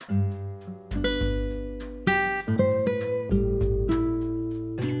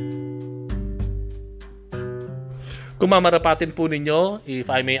Kung mamarapatin po ninyo, if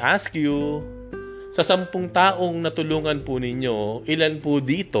I may ask you, sa 10 taong natulungan po ninyo, ilan po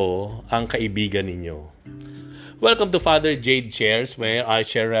dito ang kaibigan ninyo? Welcome to Father Jade Shares, where I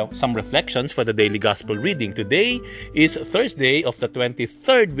share some reflections for the daily gospel reading. Today is Thursday of the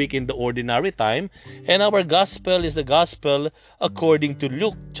 23rd week in the ordinary time, and our gospel is the gospel according to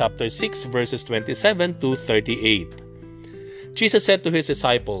Luke chapter 6 verses 27 to 38. Jesus said to his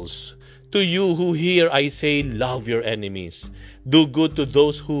disciples, "To you who hear I say, love your enemies. Do good to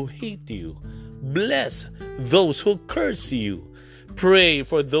those who hate you. Bless those who curse you. Pray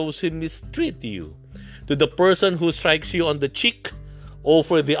for those who mistreat you. To the person who strikes you on the cheek,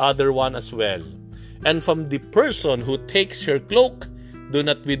 offer the other one as well. And from the person who takes your cloak, do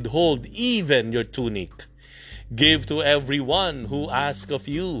not withhold even your tunic. Give to everyone who asks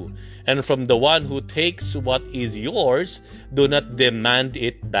of you, and from the one who takes what is yours, do not demand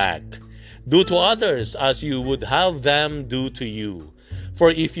it back. Do to others as you would have them do to you.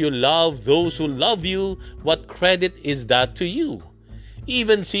 For if you love those who love you, what credit is that to you?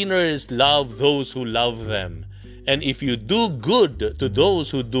 Even sinners love those who love them. And if you do good to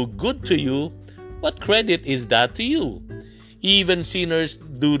those who do good to you, what credit is that to you? Even sinners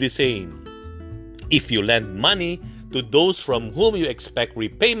do the same. If you lend money to those from whom you expect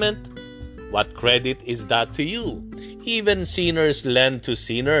repayment, what credit is that to you? Even sinners lend to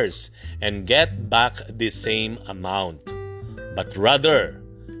sinners and get back the same amount. But rather,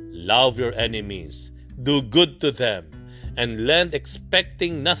 love your enemies, do good to them, and lend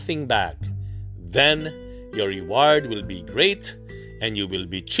expecting nothing back. Then your reward will be great, and you will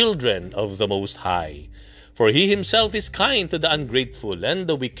be children of the Most High. For He Himself is kind to the ungrateful and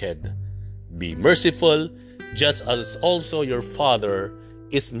the wicked. Be merciful, just as also your Father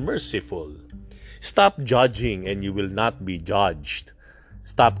is merciful. Stop judging, and you will not be judged.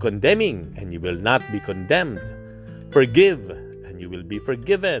 Stop condemning, and you will not be condemned. Forgive, and you will be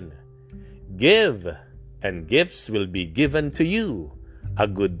forgiven. Give, and gifts will be given to you. A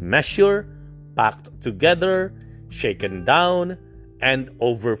good measure, packed together, shaken down, and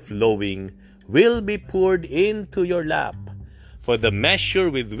overflowing will be poured into your lap. For the measure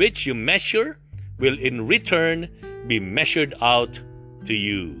with which you measure will in return be measured out to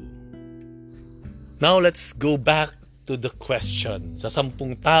you." Now let's go back to the question. Sa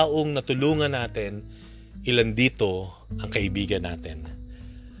 10 taong natulungan natin, ilan dito ang kaibigan natin?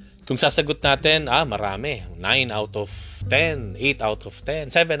 Kung sasagot natin, marami. 9 out of 10, 8 out of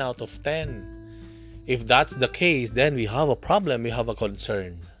 10, 7 out of 10. If that's the case, then we have a problem, we have a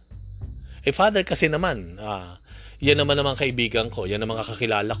concern. Father, kasi naman, yan naman kaibigan ko, yan naman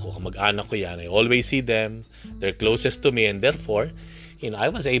kakilala ko, mag-anak ko yan. I always see them, they're closest to me, and therefore, I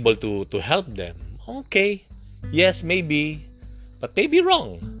was able to help them. Okay, yes, maybe, but maybe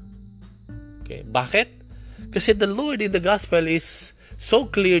wrong. Okay, bakit? Kasi the Lord in the gospel is so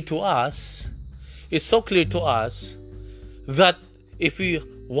clear to us that if we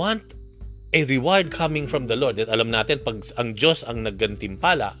want a reward coming from the Lord, at alam natin pag ang Diyos ang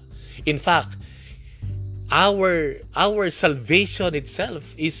naggantimpala, in fact, our salvation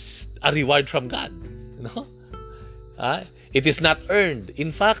itself is a reward from God. No? It is not earned.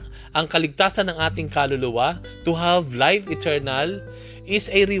 In fact, ang kaligtasan ng ating kaluluwa, to have life eternal, is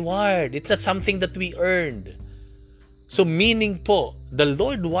a reward. It's not something that we earned. So meaning po, the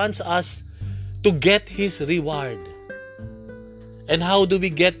Lord wants us to get His reward. And how do we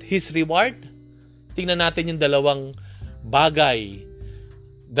get His reward? Tingnan natin yung dalawang bagay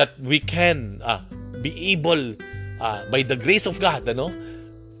that we can be able, by the grace of God,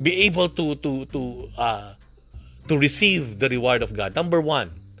 be able to receive the reward of God. Number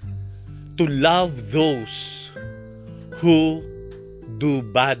 1, to love those who do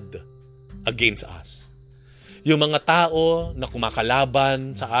bad against us. Yung mga tao na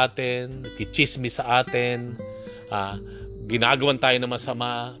kumakalaban sa atin, nagkichismis sa atin, ginagawan tayo ng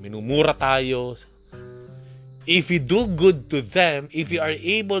masama, minumura tayo. If we do good to them, if we are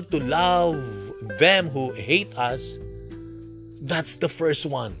able to love them who hate us, that's the first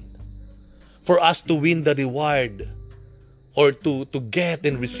one. For us to win the reward or to get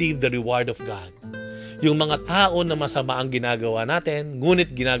and receive the reward of God. Yung mga tao na masama ang ginagawa natin,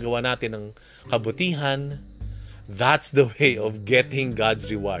 ngunit ginagawa natin ng kabutihan, that's the way of getting God's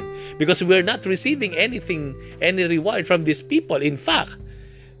reward. Because we're not receiving any reward from these people. In fact,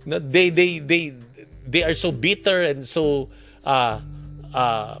 they are so bitter and so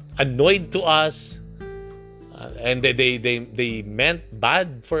annoyed to us, and they meant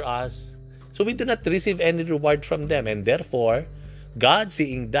bad for us. So we do not receive any reward from them, and therefore, God,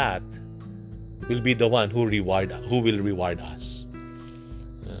 seeing that, will be the one who will reward us.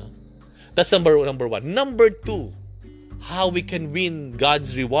 That's number one. Number 2, how we can win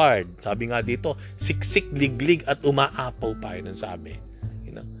God's reward. Sabi nga dito, siksik, liglig, at umaapaw pa. Yun ang sabi.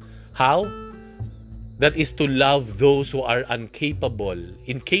 You know? How? That is to love those who are incapable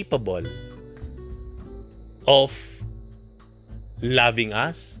of loving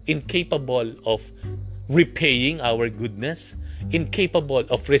us, incapable of repaying our goodness, incapable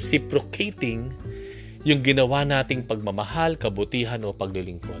of reciprocating yung ginawa nating pagmamahal, kabutihan o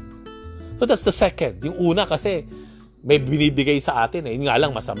paglilingkod. So that's the second. Yung una kasi may binibigay sa atin, yun nga lang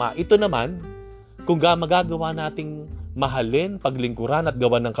masama. Ito naman, kung magagawa nating mahalin, paglingkuran at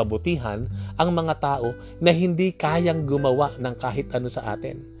gawa ng kabutihan ang mga tao na hindi kayang gumawa ng kahit ano sa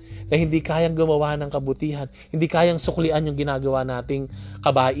atin, na hindi kayang gumawa ng kabutihan, hindi kayang suklian yung ginagawa nating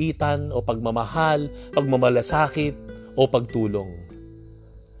kabaitan o pagmamahal, pagmamalasakit o pagtulong.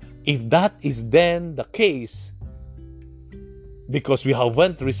 If that is then the case, because we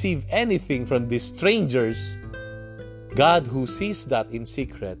haven't received anything from these strangers, God who sees that in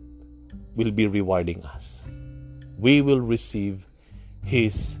secret will be rewarding us. We will receive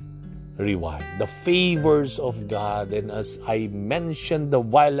His reward. The favors of God, and as I mentioned a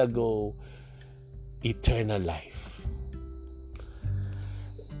while ago, eternal life.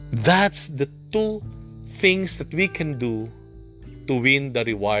 That's the two things that we can do to win the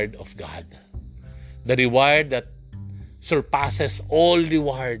reward of God. The reward that surpasses all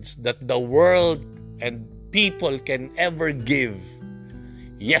rewards that the world and people can ever give.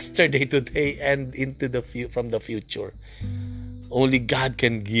 Yesterday, today, and into from the future. Only God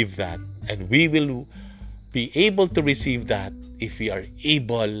can give that. And we will be able to receive that if we are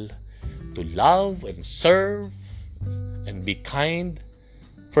able to love and serve and be kind.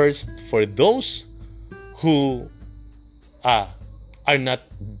 First, for those who are not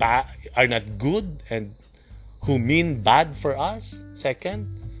good and who mean bad for us. Second,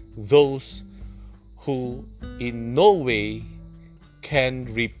 those who in no way can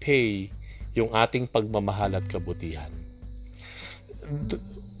repay yung ating pagmamahal at kabutihan.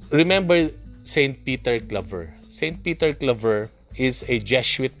 Remember St. Peter Claver. St. Peter Claver is a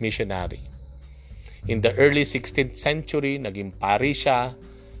Jesuit missionary. In the early 16th century, naging pari siya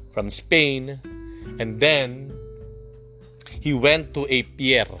from Spain, and then he went to a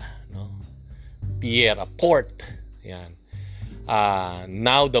pier, a port. Yan.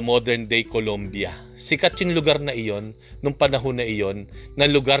 Now the modern day Colombia. Sikat yung lugar na iyon, nung panahon na iyon, na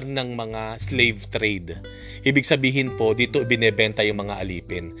lugar ng mga slave trade. Ibig sabihin po, dito binebenta yung mga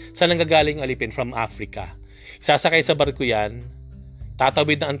alipin. Saan nanggagaling alipin? From Africa. Sasakay sa barko yan,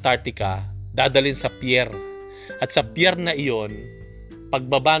 tatawid ng Antarctica, dadalin sa pier. At sa pier na iyon,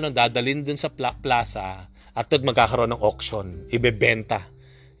 pagbaba nun, dadalin dun sa plaza, at doon magkakaroon ng auction. Ibebenta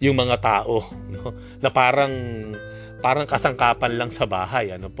yung mga tao, no? Na parang kasangkapan lang sa bahay,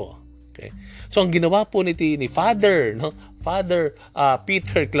 Okay. So ang ginawa po ni Father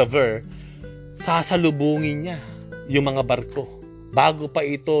Peter Claver, sasalubungin niya yung mga barko bago pa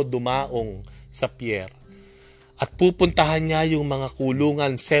ito dumaong sa pier. At pupuntahan niya yung mga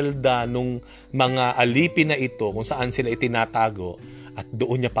kulungan, selda nung mga alipin na ito kung saan sila itinatago, at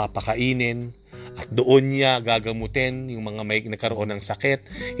doon niya papakainin. At doon niya gagamutin yung mga may nagkaroon ng sakit.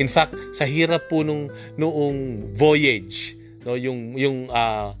 In fact, sa hirap po noong voyage, yung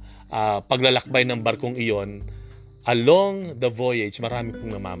paglalakbay ng barkong iyon, along the voyage, marami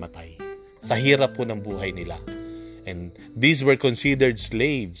pong namamatay. Sa hirap po ng buhay nila. And these were considered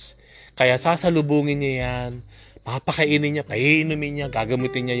slaves. Kaya sasalubungin niya yan, papakainin niya, painumin niya,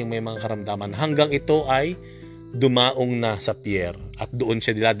 gagamutin niya yung may mga karamdaman. Hanggang ito ay dumaong na sa pier at doon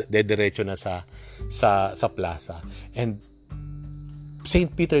siya dediretso na sa plaza. And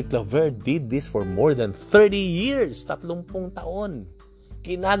St. Peter Claver did this for more than 30 years, 30 taon.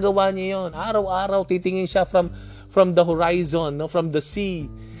 Ginagawa niya yon. Araw-araw titingin siya from the horizon, from the sea.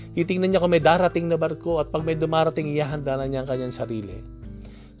 Titingnan niya kung may darating na barko, at pag may dumarating, ihahanda na niya ang kanyang sarili.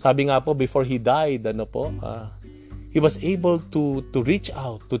 Sabi nga po, before he died, he was able to reach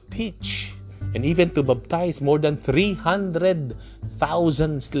out, to teach, and even to baptize more than 300,000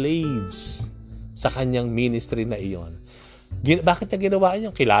 slaves sa kanyang ministry na iyon. Bakit niya ginawa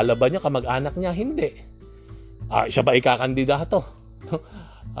yun? Kilala ba niya kamag-anak niya? Hindi. Siya ba ikakandidato?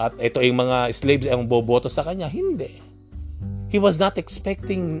 At ito yung mga slaves ang boboto sa kanya? Hindi. He was not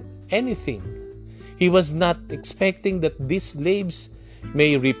expecting anything. He was not expecting that these slaves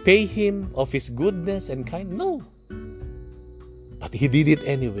may repay him of his goodness and kindness. No. But he did it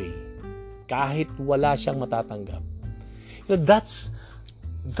anyway. Kahit wala siyang matatanggap. That's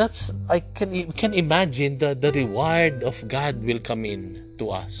I can imagine the reward of God will come in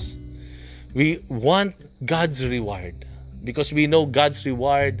to us. We want God's reward because we know God's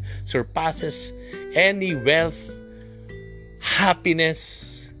reward surpasses any wealth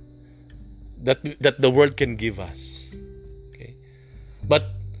happiness that the world can give us. Okay? But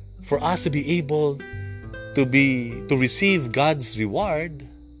for us to be able to receive God's reward,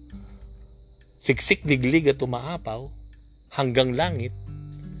 siksik, diglig at umaapaw, hanggang langit,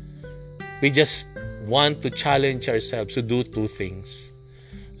 we just want to challenge ourselves to do two things.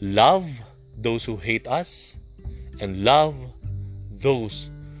 Love those who hate us, and love those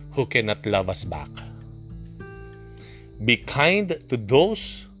who cannot love us back. Be kind to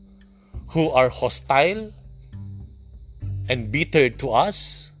those who are hostile and bitter to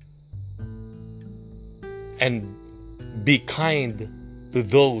us, and be kind to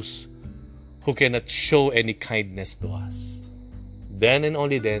those who cannot show any kindness to us. Then and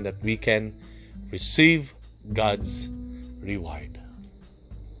only then that we can receive God's reward.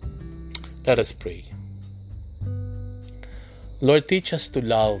 Let us pray. Lord, teach us to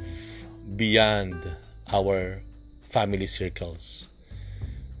love beyond our family circles.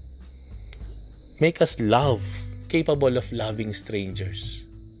 Make us capable of loving strangers.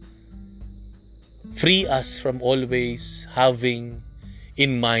 Free us from always having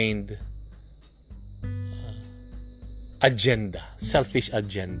in mind selfish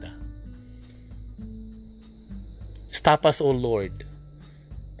agenda. Stop us, O Lord,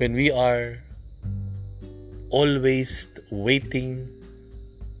 when we are always waiting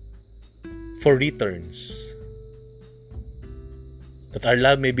for returns, that our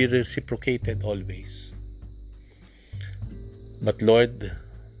love may be reciprocated always. But Lord,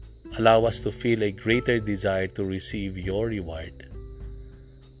 allow us to feel a greater desire to receive your reward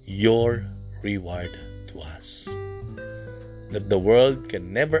to us, that the world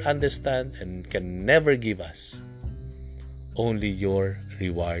can never understand and can never give us. Only your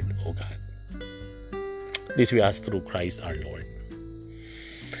reward, O God. This we ask through Christ our Lord.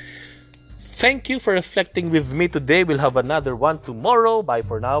 Thank you for reflecting with me today. We'll have another one tomorrow. Bye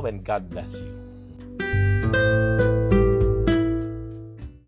for now, and God bless you.